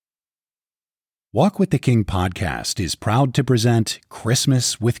Walk with the King podcast is proud to present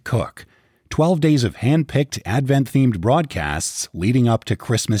Christmas with Cook, 12 days of hand-picked Advent-themed broadcasts leading up to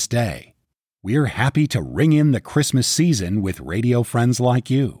Christmas Day. We're happy to ring in the Christmas season with radio friends like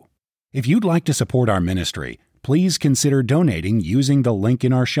you. If you'd like to support our ministry, please consider donating using the link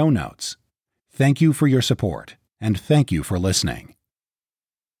in our show notes. Thank you for your support, and thank you for listening.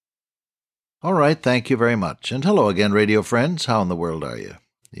 All right, thank you very much. And hello again, radio friends. How in the world are you?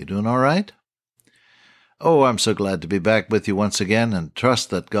 You doing all right? Oh, I'm so glad to be back with you once again, and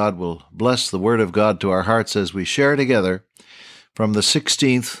trust that God will bless the Word of God to our hearts as we share together from the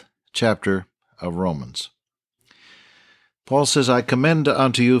 16th chapter of Romans. Paul says, I commend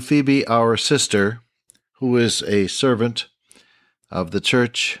unto you Phoebe, our sister, who is a servant of the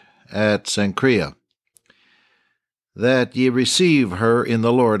church at Cenchrea, that ye receive her in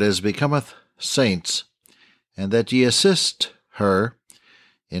the Lord as becometh saints, and that ye assist her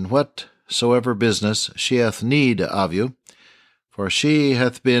in whatsoever business she hath need of you, for she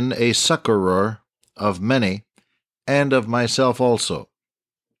hath been a succorer of many, and of myself also.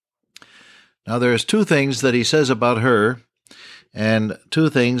 Now there's two things that he says about her, and two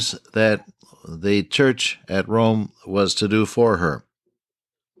things that the church at Rome was to do for her.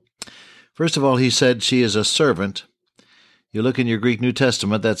 First of all, he said she is a servant. You look in your Greek New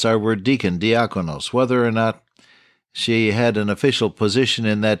Testament, that's our word deacon, diakonos. Whether or not she had an official position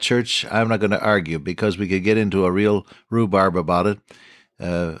in that church, I'm not going to argue, because we could get into a real rhubarb about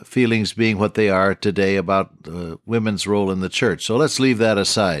it, feelings being what they are today about women's role in the church. So let's leave that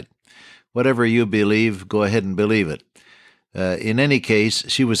aside. Whatever you believe, go ahead and believe it. In any case,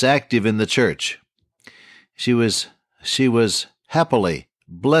 she was active in the church. She was happily,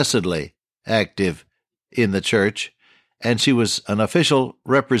 blessedly active in the church, and she was an official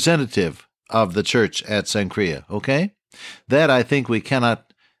representative of the church at Cenchrea, okay? That I think we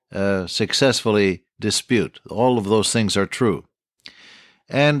cannot successfully dispute. All of those things are true.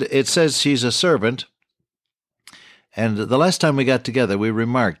 And it says she's a servant, and the last time we got together, we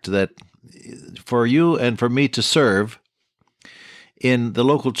remarked that for you and for me to serve in the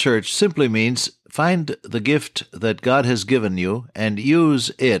local church simply means find the gift that God has given you and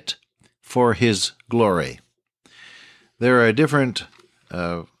use it for His glory. There are different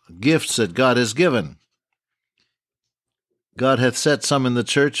gifts that God has given. God hath set some in the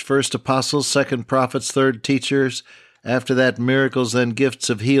church, first apostles, second prophets, third teachers, after that miracles, then gifts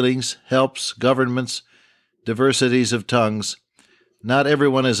of healings, helps, governments, diversities of tongues. Not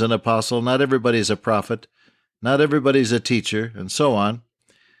everyone is an apostle, not everybody is a prophet, not everybody is a teacher, and so on.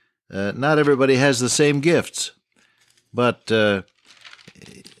 Not everybody has the same gifts, but you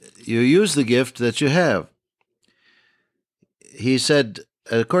use the gift that you have. He said,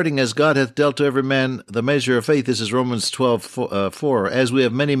 according as God hath dealt to every man the measure of faith, this is Romans 12:4, as we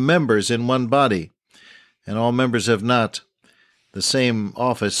have many members in one body, and all members have not the same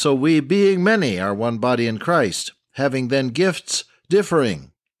office, so we, being many, are one body in Christ, having then gifts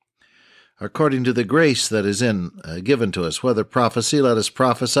differing, according to the grace that is given to us, whether prophecy, let us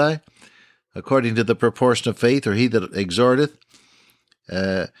prophesy, according to the proportion of faith, or he that exhorteth,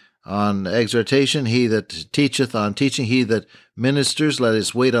 on exhortation, he that teacheth on teaching, he that ministers, let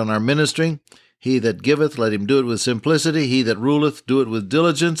us wait on our ministering, he that giveth, let him do it with simplicity, he that ruleth, do it with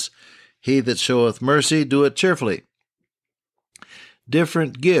diligence, he that showeth mercy, do it cheerfully.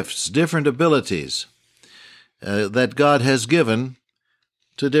 Different gifts, different abilities that God has given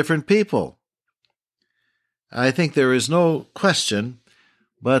to different people. I think there is no question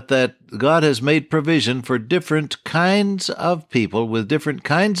but that God has made provision for different kinds of people with different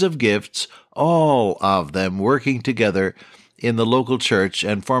kinds of gifts, all of them working together in the local church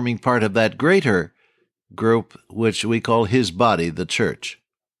and forming part of that greater group which we call His body, the church.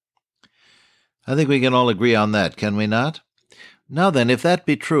 I think we can all agree on that, can we not? Now then, if that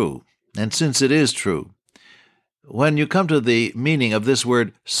be true, and since it is true, when you come to the meaning of this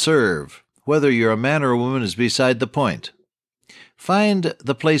word serve, whether you're a man or a woman is beside the point. Find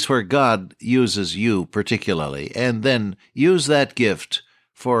the place where God uses you particularly, and then use that gift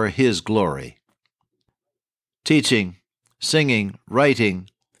for His glory. Teaching, singing,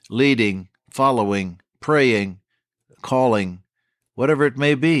 writing, leading, following, praying, calling, whatever it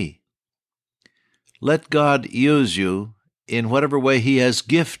may be. Let God use you in whatever way He has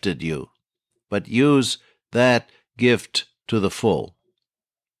gifted you, but use that gift to the full.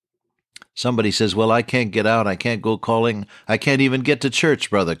 Somebody says, well, I can't get out, I can't go calling, I can't even get to church,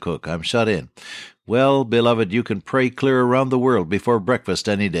 Brother Cook, I'm shut in. Well, beloved, you can pray clear around the world before breakfast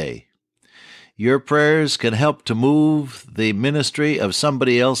any day. Your prayers can help to move the ministry of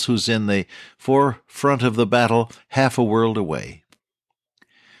somebody else who's in the forefront of the battle half a world away.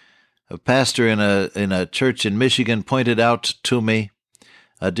 A pastor in a church in Michigan pointed out to me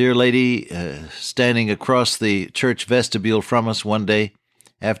a dear lady standing across the church vestibule from us one day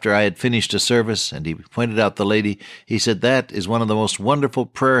after I had finished a service, and he pointed out the lady. He said, "That is one of the most wonderful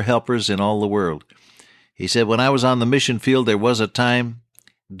prayer helpers in all the world." He said, "When I was on the mission field, there was a time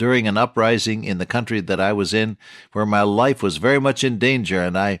during an uprising in the country that I was in where my life was very much in danger,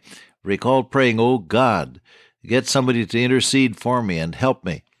 and I recalled praying, 'Oh God, get somebody to intercede for me and help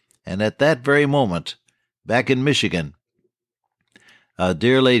me.' And at that very moment, back in Michigan, a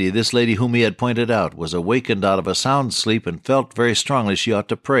dear lady, this lady whom he had pointed out, was awakened out of a sound sleep and felt very strongly she ought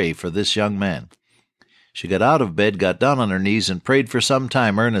to pray for this young man. She got out of bed, got down on her knees, and prayed for some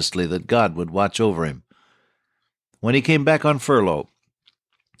time earnestly that God would watch over him. When he came back on furlough,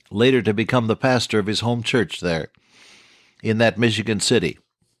 later to become the pastor of his home church there in that Michigan city,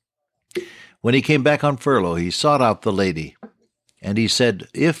 when he came back on furlough, he sought out the lady, and he said,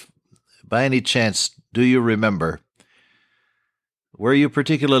 'If by any chance do you remember, were you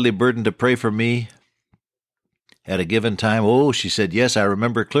particularly burdened to pray for me at a given time?' 'Oh,' she said, 'yes, I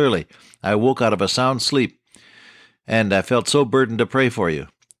remember clearly. I woke out of a sound sleep, and I felt so burdened to pray for you.'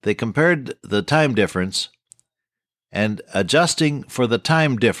 They compared the time difference, and adjusting for the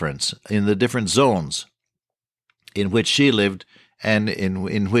time difference in the different zones in which she lived and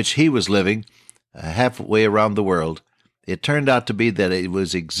in which he was living halfway around the world, it turned out to be that it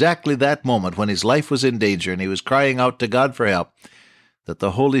was exactly that moment when his life was in danger and he was crying out to God for help that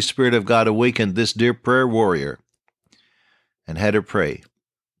the Holy Spirit of God awakened this dear prayer warrior and had her pray.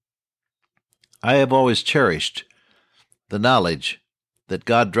 I have always cherished the knowledge that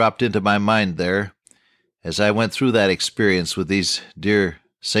God dropped into my mind there as I went through that experience with these dear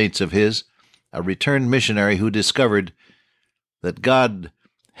saints of his, a returned missionary who discovered that God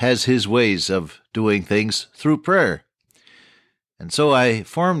has his ways of doing things through prayer. And so I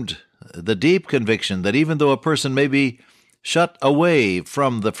formed the deep conviction that even though a person may be shut away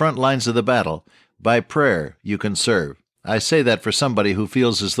from the front lines of the battle, by prayer you can serve. I say that for somebody who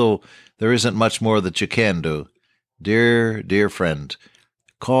feels as though there isn't much more that you can do. Dear, dear friend,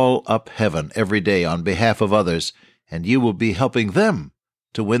 call up heaven every day on behalf of others, and you will be helping them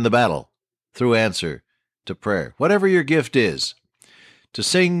to win the battle through answer to prayer. Whatever your gift is, to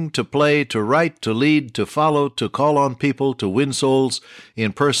sing, to play, to write, to lead, to follow, to call on people, to win souls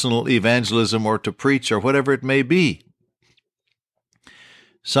in personal evangelism, or to preach, or whatever it may be.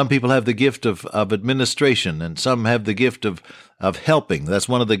 Some people have the gift of administration, and some have the gift of helping. That's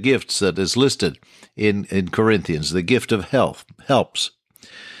one of the gifts that is listed in Corinthians, the gift of helps.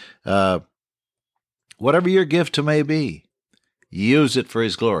 Whatever your gift may be, use it for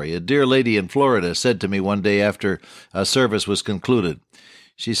His glory. A dear lady in Florida said to me one day after a service was concluded,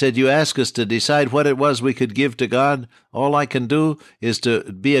 she said, "You ask us to decide what it was we could give to God. All I can do is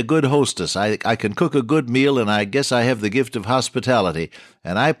to be a good hostess. I can cook a good meal, and I guess I have the gift of hospitality.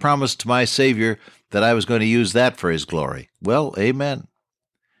 And I promised my Savior that I was going to use that for His glory." Well, amen.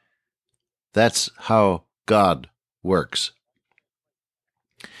 That's how God works.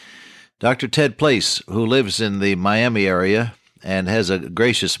 Dr. Ted Place, who lives in the Miami area and has a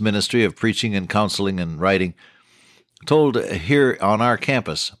gracious ministry of preaching and counseling and writing, told here on our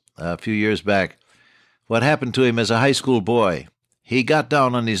campus a few years back what happened to him as a high school boy. He got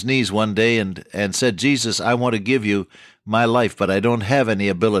down on his knees one day and said, "Jesus, I want to give you my life, but I don't have any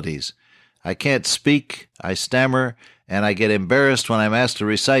abilities. I can't speak, I stammer, and I get embarrassed when I'm asked to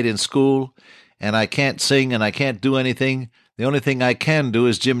recite in school, and I can't sing, and I can't do anything. The only thing I can do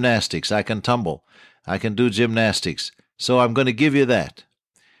is gymnastics. I can tumble. I can do gymnastics. So I'm going to give you that."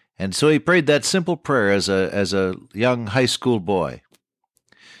 And so he prayed that simple prayer as a young high school boy.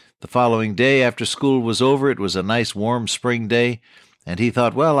 The following day, after school was over, it was a nice warm spring day, and he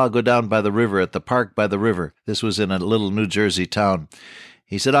thought, well, I'll go down by the river, at the park by the river. This was in a little New Jersey town.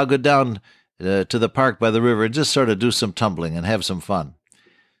 He said, I'll go down to the park by the river and just sort of do some tumbling and have some fun.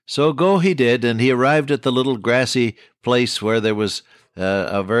 So go he did, and he arrived at the little grassy place where there was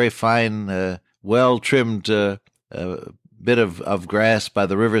a very fine, well-trimmed bit of grass by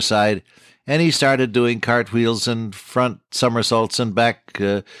the riverside, and he started doing cartwheels and front somersaults and back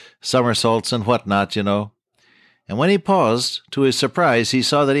somersaults and whatnot, you know. And when he paused, to his surprise, he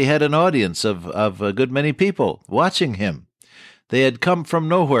saw that he had an audience of a good many people watching him. They had come from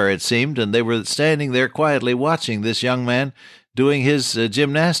nowhere, it seemed, and they were standing there quietly watching this young man doing his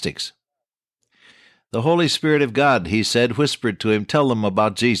gymnastics. The Holy Spirit of God, he said, whispered to him, "Tell them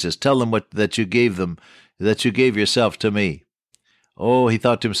about Jesus. Tell them that you gave them, that you gave yourself to me." Oh, he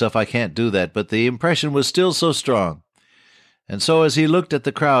thought to himself, I can't do that, but the impression was still so strong. And so as he looked at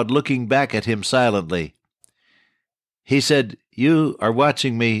the crowd looking back at him silently, he said, you are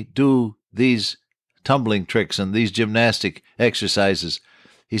watching me do these tumbling tricks and these gymnastic exercises.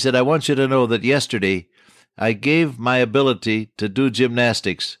 He said, I want you to know that yesterday I gave my ability to do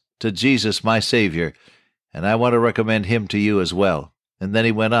gymnastics to Jesus, my Savior, and I want to recommend him to you as well. And then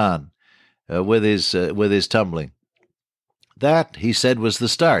he went on with his tumbling. That, he said, was the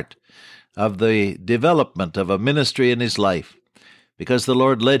start of the development of a ministry in his life, because the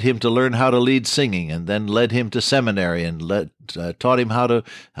Lord led him to learn how to lead singing, and then led him to seminary, and taught him how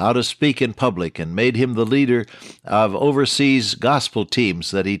to speak in public, and made him the leader of overseas gospel teams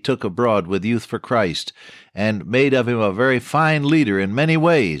that he took abroad with Youth for Christ, and made of him a very fine leader in many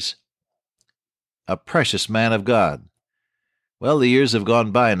ways, a precious man of God. Well, the years have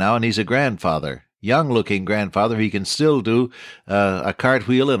gone by now, and he's a grandfather, young-looking grandfather. He can still do a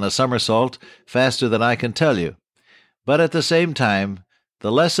cartwheel and a somersault faster than I can tell you. But at the same time,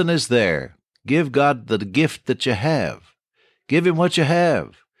 the lesson is there. Give God the gift that you have. Give him what you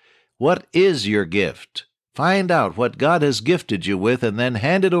have. What is your gift? Find out what God has gifted you with, and then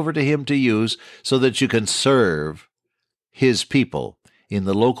hand it over to him to use so that you can serve his people in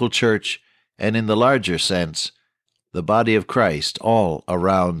the local church and, in the larger sense, the body of Christ all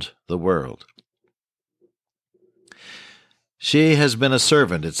around the world. She has been a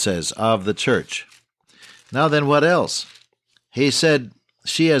servant, it says, of the church. Now then, what else? He said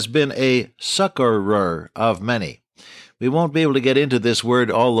she has been a succorer of many. We won't be able to get into this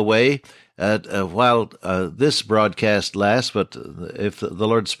word all the way while this broadcast lasts, but if the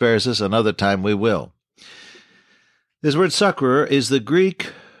Lord spares us, another time we will. This word succorer is the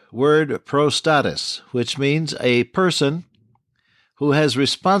Greek word prostatis, which means a person who has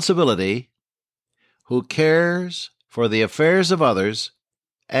responsibility, who cares for the affairs of others,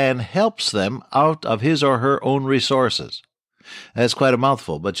 and helps them out of his or her own resources. That's quite a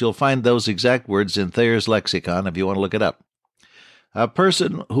mouthful, but you'll find those exact words in Thayer's lexicon if you want to look it up. A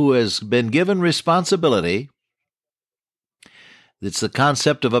person who has been given responsibility, it's the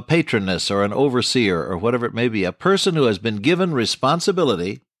concept of a patroness or an overseer or whatever it may be. A person who has been given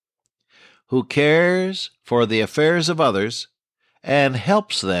responsibility, who cares for the affairs of others, and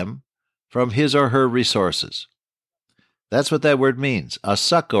helps them from his or her resources. That's what that word means. A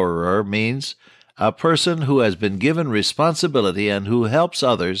succorer means a person who has been given responsibility and who helps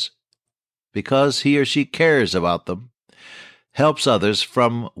others because he or she cares about them, helps others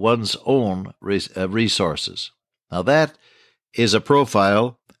from one's own resources. Now that is a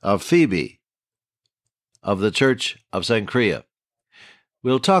profile of Phoebe of the Church of Cenchrea.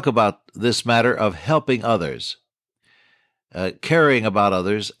 We'll talk about this matter of helping others, caring about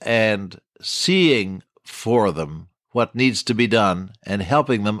others, and seeing for them what needs to be done, and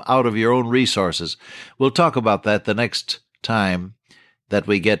helping them out of your own resources. We'll talk about that the next time that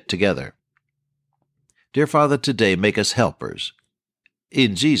we get together. Dear Father, today make us helpers.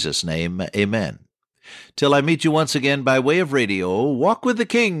 In Jesus' name, amen. Till I meet you once again by way of radio, walk with the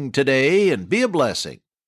King today and be a blessing.